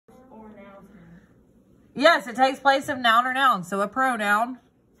Yes, it takes place of noun or noun. So a pronoun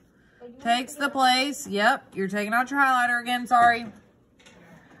takes the place. Yep, you're taking out your highlighter again. Sorry.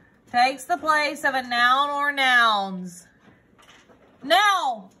 Takes the place of a noun or nouns.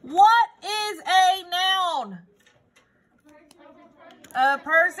 Now, what is a noun? A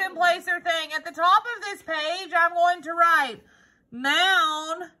person, place, or thing. At the top of this page, I'm going to write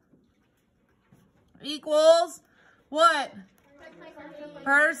noun equals what?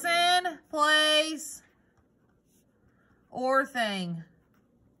 Person, place, or thing.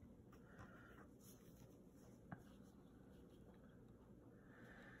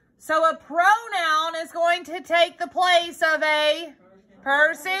 So a pronoun is going to take the place of a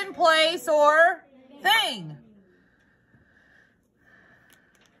person, place, or thing.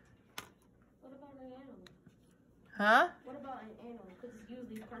 What about an animal? Huh? What about an animal? Because it's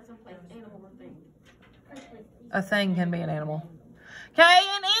usually person, place, animal, or thing. A thing can be an animal. Okay,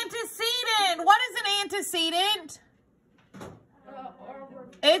 an antecedent. What is an antecedent?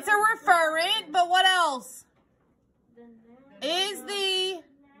 It's a referent, but what else? Is the...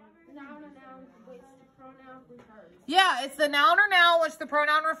 Noun or noun which the pronoun refers. Yeah, it's the noun or noun which the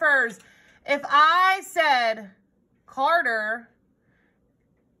pronoun refers. If I said Carter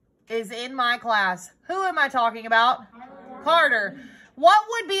is in my class, who am I talking about? Carter. What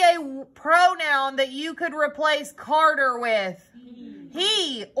would be a pronoun that you could replace Carter with?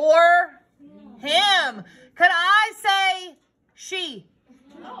 He or him. Could I say she?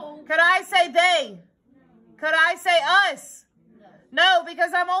 No. Could I say they? Could I say us? No,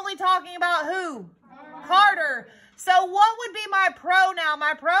 because I'm only talking about who? Carter. So what would be my pronoun?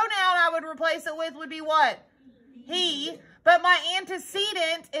 My pronoun I would replace it with would be what? He. But my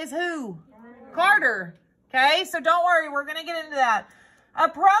antecedent is who? Carter. Okay, so don't worry. We're going to get into that. A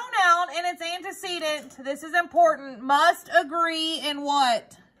pronoun and its antecedent, this is important, must agree in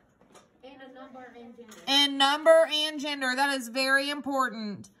what? In a number and gender. In number and gender. That is very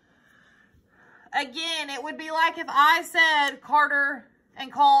important. Again, it would be like if I said Carter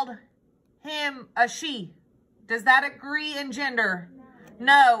and called him a she. Does that agree in gender?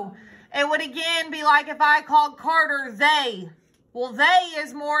 No. It would again be like if I called Carter they. Well, they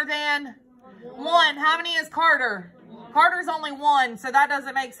is more than one. How many is Carter? Carter's only one, so that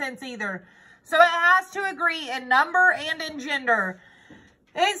doesn't make sense either. So it has to agree in number and in gender.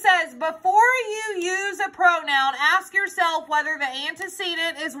 It says, before you use a pronoun, ask yourself whether the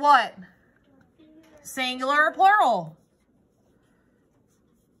antecedent is what? Singular or plural?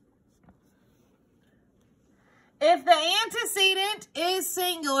 If the antecedent is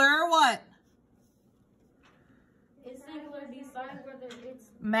singular, what? It's singular, decide whether it's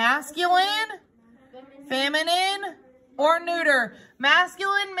Masculine, feminine, or neuter.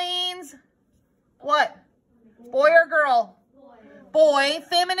 Masculine means what? Boy or girl? Boy.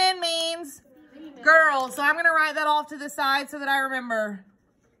 Feminine means girl. So I'm going to write that off to the side so that I remember.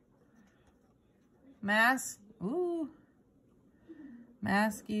 Masculine,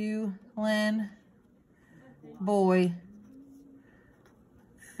 boy.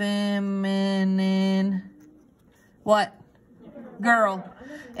 Feminine, what? Girl.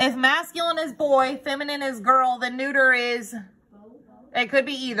 If masculine is boy, feminine is girl, then neuter is, it could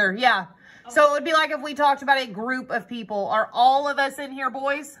be either, yeah. So it would be like if we talked about a group of people. Are all of us in here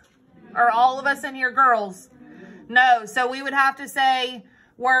boys? Are all of us in here girls? No, so we would have to say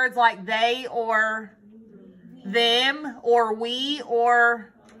words like they or them or we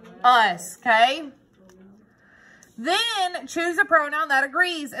or us, okay? Then choose a pronoun that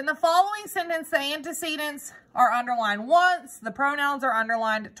agrees. In the following sentence, the antecedents are underlined once. The pronouns are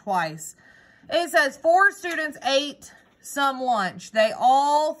underlined twice. It says 4 students ate some lunch. They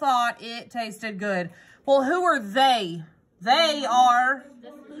all thought it tasted good. Well, who are they? They are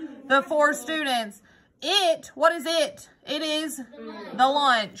the 4 students. It, what is it? It is the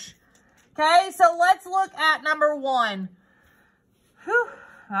lunch. Okay, so let's look at number 1. Whew,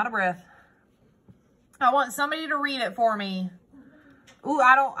 out of breath. I want somebody to read it for me. Ooh,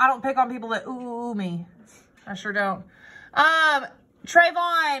 I don't pick on people that ooh me. I sure don't.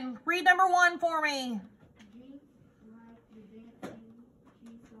 Trayvon, read number 1 for me.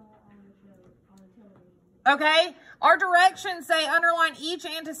 Okay, our directions say underline each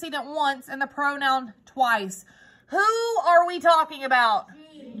antecedent once and the pronoun twice. Who are we talking about?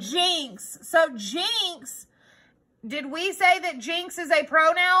 Jinx. So Jinx, did we say that Jinx is a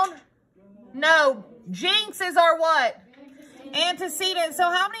pronoun? No. Jinx is our what? Antecedent. So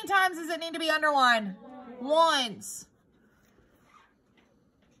how many times does it need to be underlined? Once.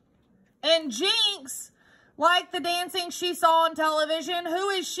 And Jinx, like the dancing she saw on television, who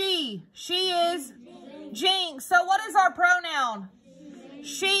is she? She is Jinx. So what is our pronoun?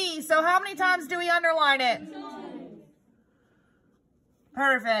 She. 3. So how many times do we underline it?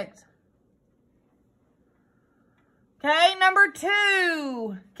 Perfect. Okay, number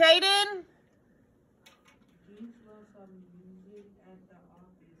 2. Kaden?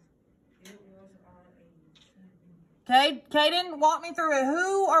 Okay, Kaden, walk me through it.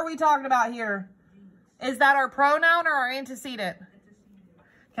 Who are we talking about here? Is that our pronoun or our antecedent?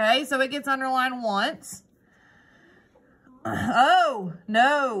 Okay, so it gets underlined once. Oh,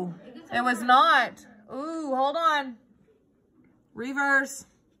 no, it was not. Ooh, hold on. Reverse.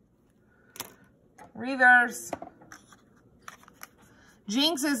 Reverse.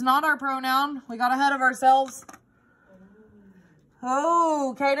 Jinx is not our pronoun. We got ahead of ourselves.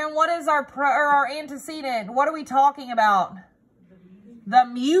 Oh, Kaden, what is our antecedent? What are we talking about? The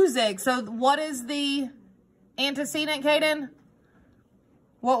music. So what is the antecedent, Kaden?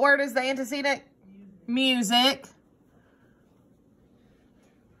 What word is the antecedent? Music.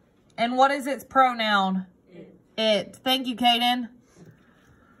 And what is its pronoun? It. Thank you, Kaden.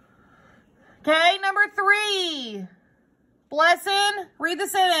 Okay, number 3. Blessing, read the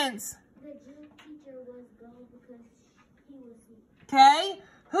sentence. The gym teacher was gone because he was sick. Okay,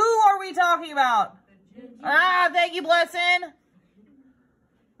 who are we talking about? Thank you, Blessing.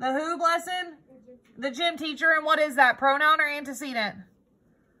 The who, Blessing? The gym teacher, and what is that, pronoun or antecedent?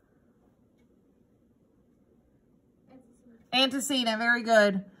 Antecedent, very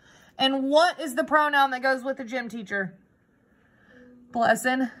good. And what is the pronoun that goes with the gym teacher?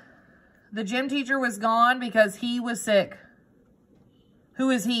 Blessing. The gym teacher was gone because he was sick. Who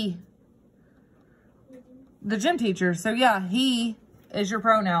is he? The gym teacher. So yeah, he is your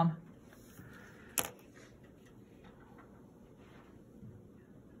pronoun.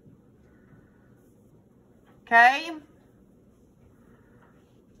 Okay.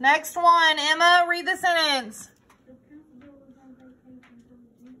 Next one. Emma, read the sentence.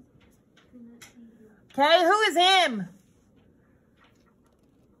 Okay, who is him?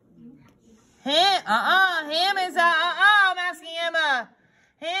 Him? Him is I'm asking Emma.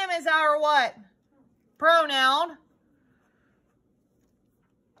 Him is our what? Pronoun.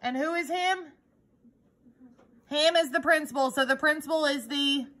 And who is him? Him is the principal. So the principal is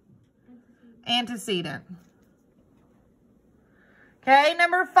the antecedent. Okay,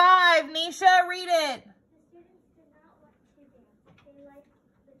 number 5. Nisha, read it.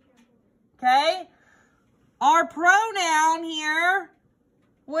 Okay. Our pronoun here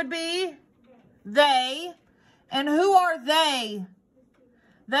would be they. And who are they?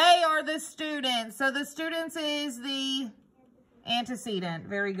 They are the students. So the students is the antecedent.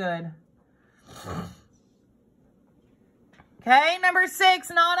 Very good. Okay, number 6,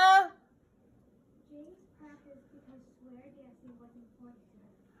 Nana.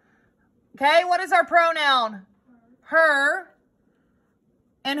 Okay, what is our pronoun? Her.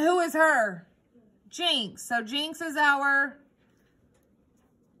 And who is her? Jinx. So Jinx is our,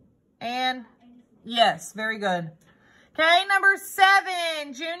 and yes, very good. Okay, number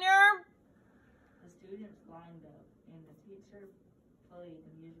 7, Junior. The students lined up and the teacher played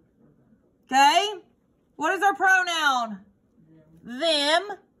the music for them. Okay, what is our pronoun?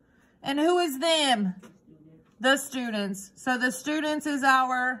 Them. And who is them? The students. So the students is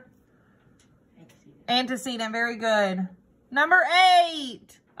our antecedent. Very good. Number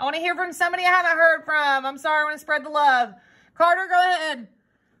 8. I want to hear from somebody I haven't heard from. I'm sorry, I want to spread the love. Carter, go ahead.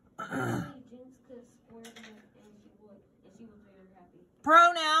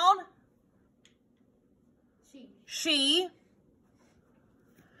 Pronoun. She.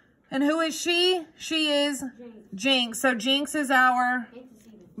 And who is she? She is Jinx. So Jinx is our,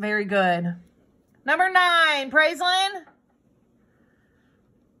 very good. Number 9, Praiselin.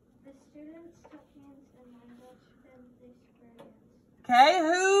 Okay,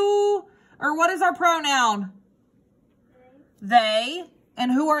 who, or what is our pronoun? They.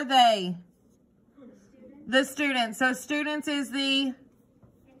 And who are they? The students. So students is the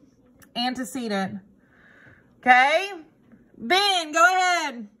antecedent. Okay. Ben, go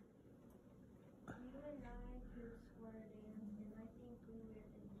ahead.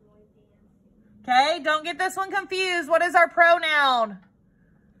 Okay, don't get this one confused. What is our pronoun?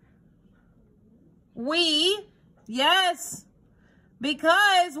 We. Yes.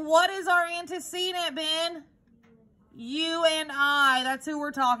 Because what is our antecedent, Ben? You and I. That's who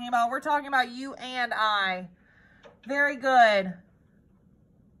we're talking about. We're talking about you and I. Very good.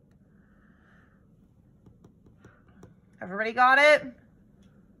 Everybody got it?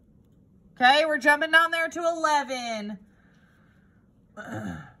 Okay, we're jumping down there to 11.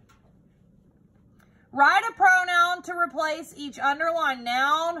 Write a pronoun to replace each underlined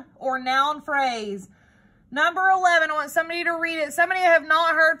noun or noun phrase. Number 11, I want somebody to read it. Somebody I have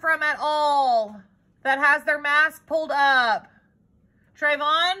not heard from at all that has their mask pulled up.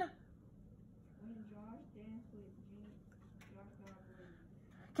 Trayvon?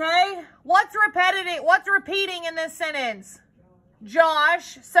 Okay, what's repetitive? What's repeating in this sentence?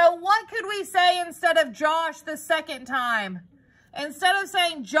 Josh. So what could we say instead of Josh the second time? Instead of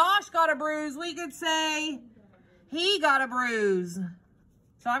saying Josh got a bruise, we could say he got a bruise.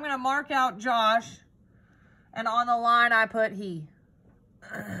 So I'm going to mark out Josh, and on the line I put he.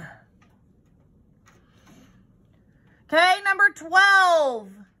 Okay, number 12.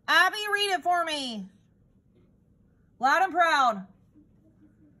 Abby, read it for me. Loud and proud.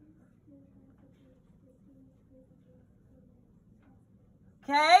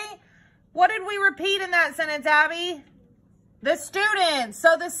 Okay, what did we repeat in that sentence, Abby? The students.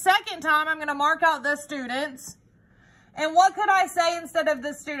 So the second time, I'm going to mark out the students. And what could I say instead of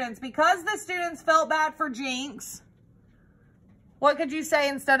the students? Because the students felt bad for Jinx, what could you say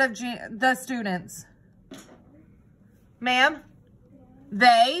instead of the students? Ma'am?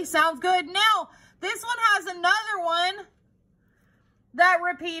 They. Sounds good. Now, this one has another one that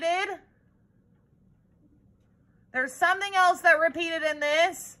repeated. There's something else that repeated in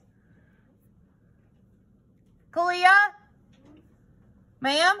this. Kalia?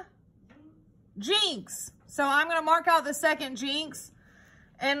 Ma'am? Jinx. So I'm going to mark out the second Jinx.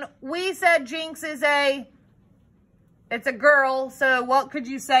 And we said Jinx is it's a girl. So what could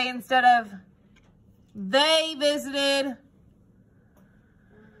you say instead of they visited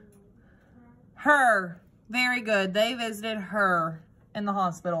her? Very good. They visited her in the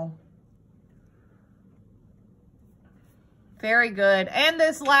hospital. Very good. And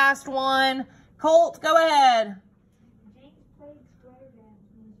this last one, Colt, go ahead. Jinx played square dance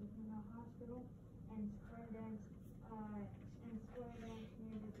music in the hospital, and square dance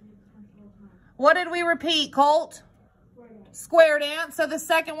music in the principal's home. What did we repeat, Colt? Square dance. Square dance. So the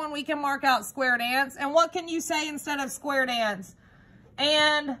second one we can mark out square dance. And what can you say instead of square dance?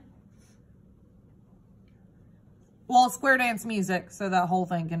 And, well, square dance music. So that whole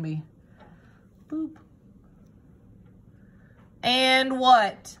thing can be boop. And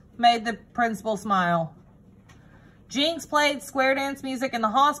what made the principal smile? Jinx played square dance music in the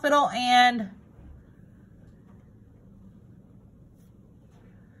hospital, and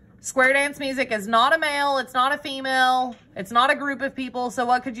square dance music is not a male, it's not a female, it's not a group of people. So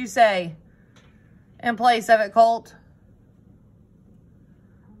what could you say in place of it, Colt?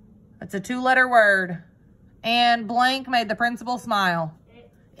 It's a 2-letter word. And blank made the principal smile.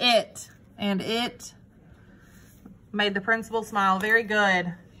 It. And it made the principal smile. Very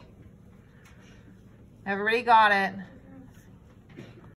good. Everybody got it.